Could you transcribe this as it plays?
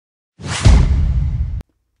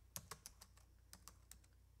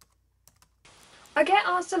I get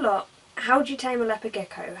asked a lot, how do you tame a leopard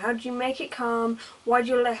gecko? How do you make it calm? Why do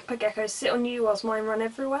your leopard gecko sit on you whilst mine run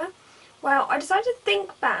everywhere? Well, I decided to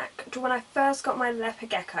think back to when I first got my leopard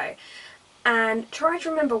gecko and try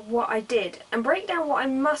to remember what I did and break down what I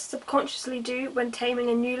must subconsciously do when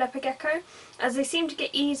taming a new leopard gecko, as they seem to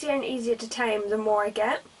get easier and easier to tame the more I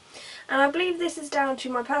get. And I believe this is down to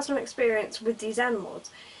my personal experience with these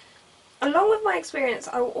animals. Along with my experience,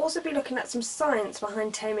 I will also be looking at some science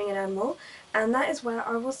behind taming an animal, and that is where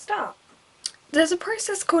I will start. There's a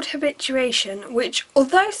process called habituation, which,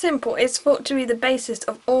 although simple, is thought to be the basis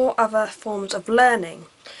of all other forms of learning.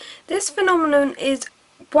 This phenomenon is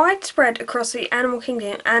widespread across the animal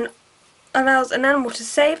kingdom and allows an animal to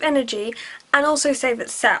save energy and also save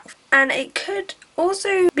itself. And it could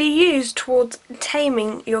also be used towards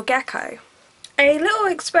taming your gecko. A little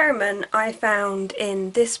experiment I found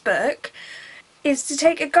in this book is to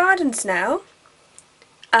take a garden snail.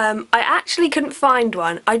 I actually couldn't find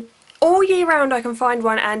one. All year round I can find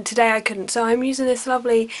one, and today I couldn't, so I'm using this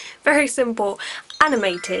lovely, very simple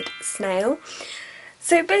animated snail.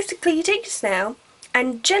 So basically you take your snail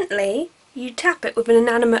and gently you tap it with an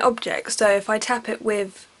inanimate object. So if I tap it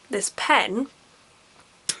with this pen,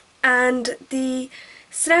 and the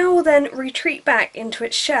snail will then retreat back into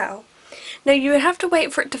its shell. Now you would have to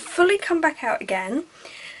wait for it to fully come back out again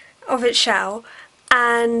of its shell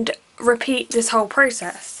and repeat this whole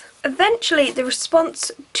process. Eventually the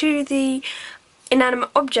response to the inanimate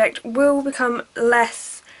object will become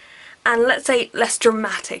less, and let's say less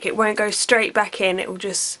dramatic. It won't go straight back in, it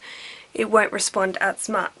won't respond as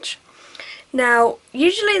much. Now,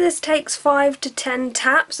 usually this takes 5 to 10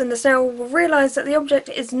 taps and the snail will realise that the object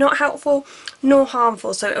is not helpful nor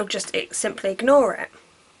harmful, so it'll just simply ignore it.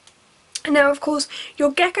 Now, of course,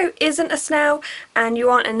 your gecko isn't a snail and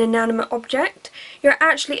you aren't an inanimate object. You're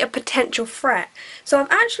actually a potential threat. So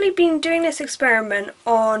I've actually been doing this experiment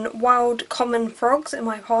on wild common frogs in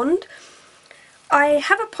my pond. I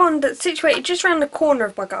have a pond that's situated just around the corner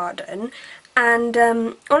of my garden, and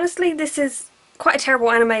honestly this is quite a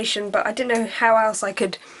terrible animation, but I didn't know how else I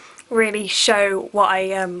could really show what I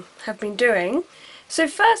have been doing. So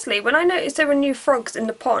firstly, when I noticed there were new frogs in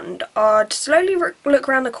the pond, I'd slowly look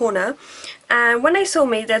around the corner, and when they saw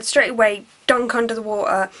me they'd straight away dunk under the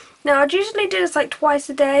water. Now I'd usually do this like twice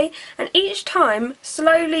a day, and each time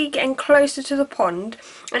slowly getting closer to the pond,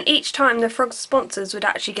 and each time the frog's responses would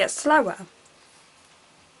actually get slower.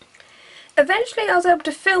 Eventually I was able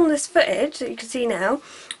to film this footage that you can see now,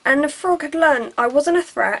 and the frog had learned I wasn't a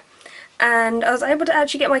threat, and I was able to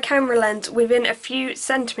actually get my camera lens within a few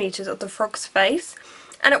centimetres of the frog's face.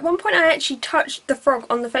 And at one point I actually touched the frog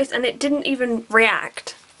on the face and it didn't even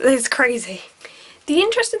react. It's crazy. The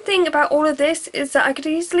interesting thing about all of this is that I could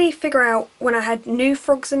easily figure out when I had new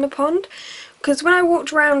frogs in the pond, because when I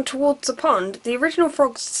walked around towards the pond, the original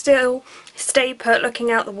frogs still stay put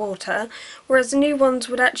looking out the water, whereas the new ones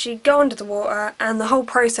would actually go under the water and the whole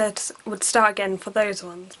process would start again for those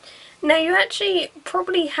ones. Now you actually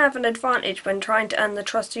probably have an advantage when trying to earn the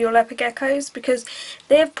trust of your leopard geckos, because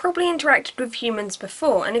they have probably interacted with humans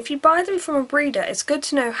before, and if you buy them from a breeder it's good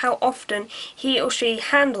to know how often he or she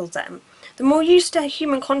handles them. The more used to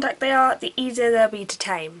human contact they are, the easier they'll be to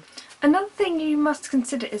tame. Another thing you must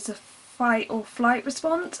consider is the fight or flight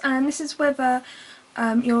response, and this is whether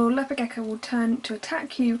your leopard gecko will turn to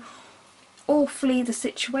attack you or flee the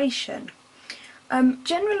situation.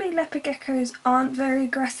 Generally leopard geckos aren't very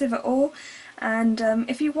aggressive at all, and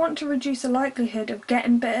if you want to reduce the likelihood of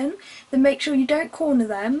getting bitten, then make sure you don't corner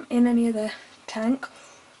them in any of the tank,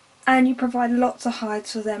 and you provide lots of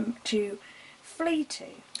hides for them to flee to.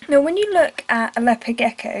 Now when you look at a leopard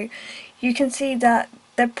gecko, you can see that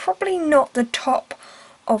they're probably not the top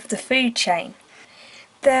of the food chain.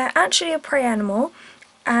 They're actually a prey animal,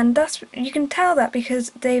 and thus you can tell that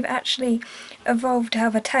because they've actually evolved to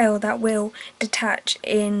have a tail that will detach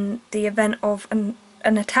in the event of an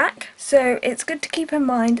attack. So it's good to keep in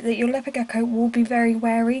mind that your leopard gecko will be very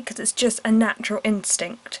wary because it's just a natural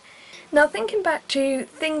instinct. Now thinking back to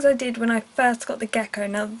things I did when I first got the gecko,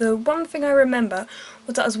 now the one thing I remember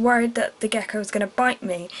was that I was worried that the gecko was going to bite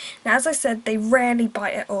me. Now as I said, they rarely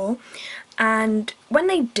bite at all, and when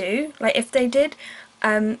they do, like if they did,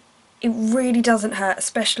 it really doesn't hurt,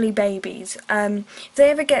 especially babies. If they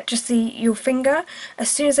ever get just your finger, as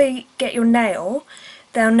soon as they get your nail,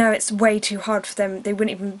 they'll know it's way too hard for them. They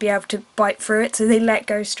wouldn't even be able to bite through it, so they let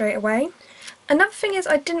go straight away. Another thing is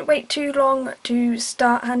I didn't wait too long to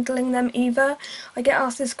start handling them either. I get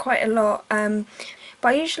asked this quite a lot, but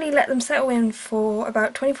I usually let them settle in for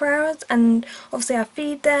about 24 hours, and obviously I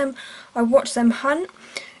feed them, I watch them hunt.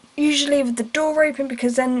 usually with the door open,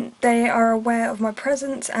 because then they are aware of my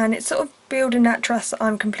presence and it's sort of building that trust that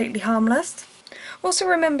I'm completely harmless. Also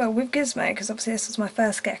remember with Gizmo, because obviously this was my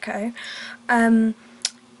first gecko, I'd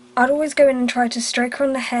always go in and try to stroke her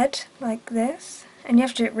on the head like this, and you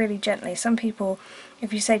have to do it really gently. Some people,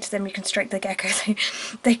 if you say to them you can stroke the gecko,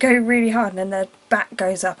 they go really hard and then their back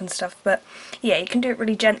goes up and stuff, but yeah, you can do it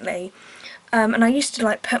really gently. And I used to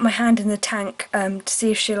like put my hand in the tank to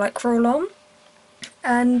see if she'll like crawl on.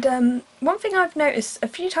 And one thing I've noticed a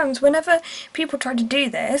few times whenever people try to do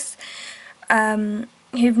this,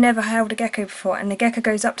 who've never held a gecko before, and the gecko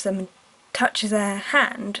goes up to them and touches their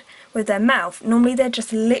hand with their mouth, normally they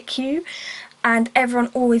just lick you, and everyone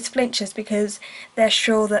always flinches because they're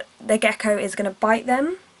sure that the gecko is going to bite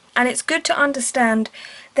them. And it's good to understand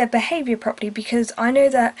their behaviour properly, because I know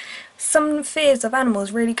that some fears of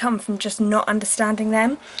animals really come from just not understanding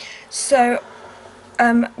them. So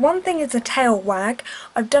one thing is a tail wag.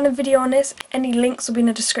 I've done a video on this, any links will be in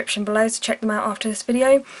the description below, so check them out after this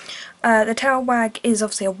video. The tail wag is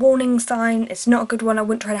obviously a warning sign, it's not a good one, I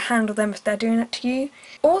wouldn't try to handle them if they're doing it to you.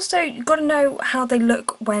 Also, you've got to know how they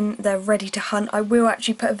look when they're ready to hunt. I will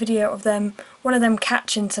actually put a video of them, one of them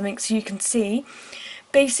catching something so you can see.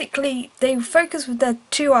 Basically, they focus with their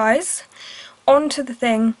two eyes onto the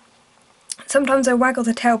thing. Sometimes they waggle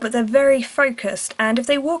the tail, but they're very focused, and if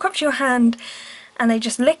they walk up to your hand and they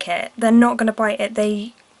just lick it, they're not going to bite it.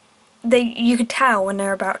 You could tell when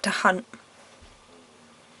they're about to hunt.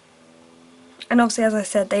 And obviously, as I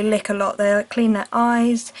said, they lick a lot. They clean their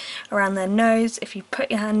eyes, around their nose. If you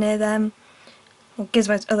put your hand near them, well,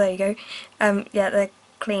 Gizmos, oh there you go. Yeah, they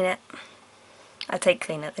clean it. I'd say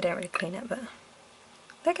clean it. They don't really clean it, but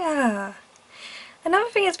look at her. Another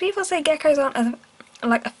thing is, people say geckos aren't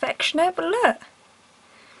like affectionate, but look.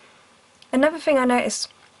 Another thing I noticed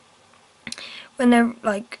when they're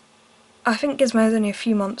like, I think Gizmo's only a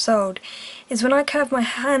few months old, is when I curve my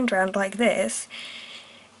hand round like this,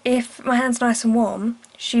 if my hand's nice and warm,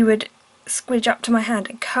 she would squidge up to my hand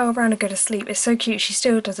and curl around and go to sleep. It's so cute, she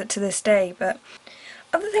still does it to this day. But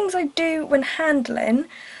other things I do when handling,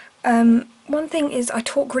 one thing is I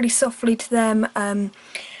talk really softly to them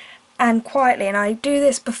and quietly, and I do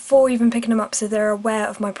this before even picking them up so they're aware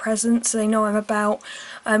of my presence, so they know I'm about,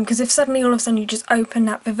 because if suddenly all of a sudden you just open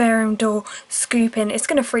that vivarium door, scoop in, it's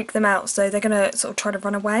going to freak them out, so they're going to sort of try to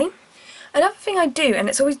run away. Another thing I do, and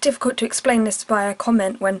it's always difficult to explain this by a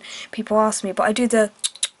comment when people ask me, but I do the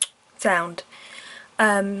sound.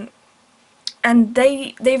 And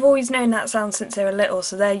they've always known that sound since they were little,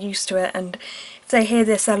 so they're used to it, and if they hear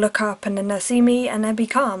this they'll look up and then they'll see me and they'll be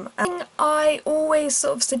calm. And the thing I always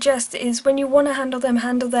sort of suggest is when you want to handle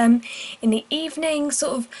them in the evening,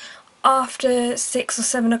 sort of after 6 or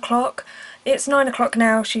 7 o'clock. It's 9 o'clock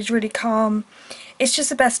now, she's really calm. It's just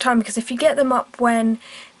the best time, because if you get them up when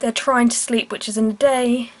they're trying to sleep, which is in the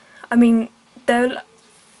day, I mean,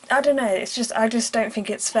 I don't know, it's just, I just don't think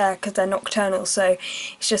it's fair because they're nocturnal, so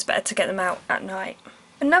it's just better to get them out at night.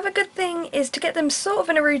 Another good thing is to get them sort of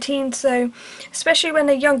in a routine, so especially when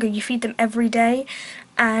they're younger, you feed them every day,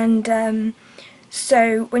 and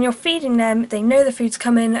so when you're feeding them, they know the food's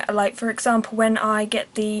coming. Like for example, when I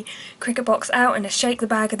get the cricket box out and I shake the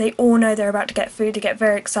bag, they all know they're about to get food, they get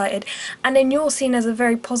very excited, and then you're seen as a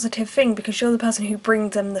very positive thing because you're the person who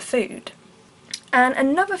brings them the food. And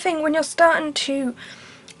another thing, when you're starting to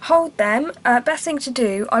hold them, best thing to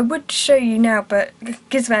do, I would show you now, but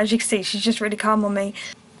Gizmo, as you can see, she's just really calm on me.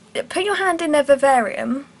 Put your hand in their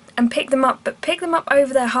vivarium and pick them up, but pick them up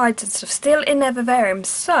over their hides and stuff, still in their vivarium,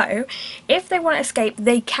 so if they want to escape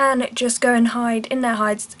they can just go and hide in their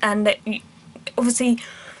hides. And obviously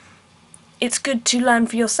it's good to learn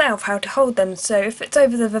for yourself how to hold them, so if it's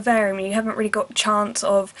over the vivarium you haven't really got a chance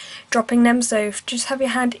of dropping them, so just have your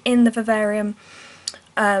hand in the vivarium,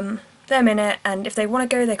 them in it, and if they want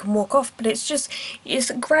to go they can walk off, but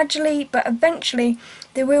it's gradually, but eventually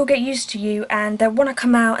they will get used to you and they'll want to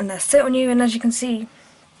come out and they'll sit on you. And as you can see,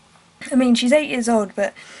 I mean, she's 8 years old,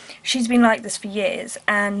 but she's been like this for years,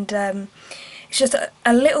 and it's just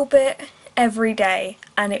a little bit every day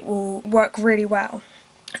and it will work really well.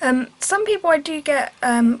 Some people, I do get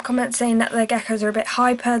comments saying that their geckos are a bit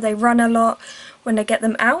hyper, they run a lot when they get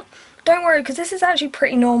them out. Don't worry, because this is actually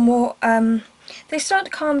pretty normal. They start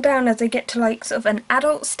to calm down as they get to like sort of an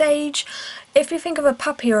adult stage. If you think of a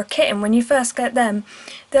puppy or a kitten, when you first get them,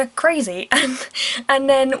 they're crazy, and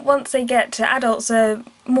then once they get to adults, they're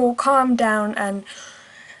more calmed down. And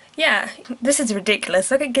yeah, this is ridiculous.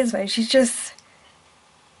 Look at Gizmo, she's just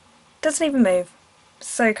doesn't even move,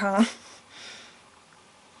 so calm.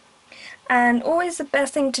 And always the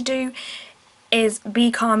best thing to do is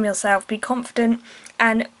be calm yourself, be confident,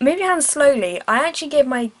 and move your hands slowly. I actually gave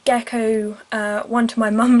my gecko one to my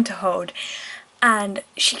mum to hold, and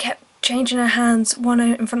she kept changing her hands one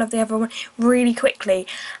in front of the other one really quickly,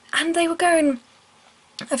 and they were going,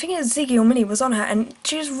 I think it was Ziggy or Minnie was on her, and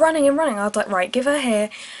she was running and running. I was like, right, give her here.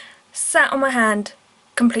 Sat on my hand,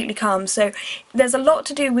 completely calm. So there's a lot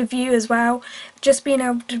to do with you as well, just being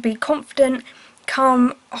able to be confident,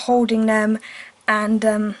 calm, holding them, and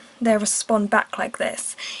they'll respond back like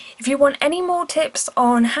this. If you want any more tips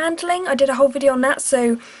on handling, I did a whole video on that,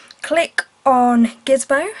 so click on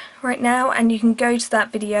Gizmo right now and you can go to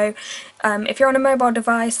that video. If you're on a mobile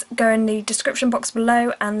device, go in the description box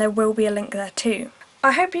below and there will be a link there too.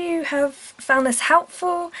 I hope you have found this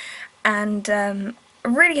helpful, and I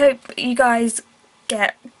really hope you guys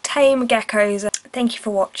get tame geckos. Thank you for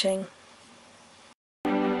watching.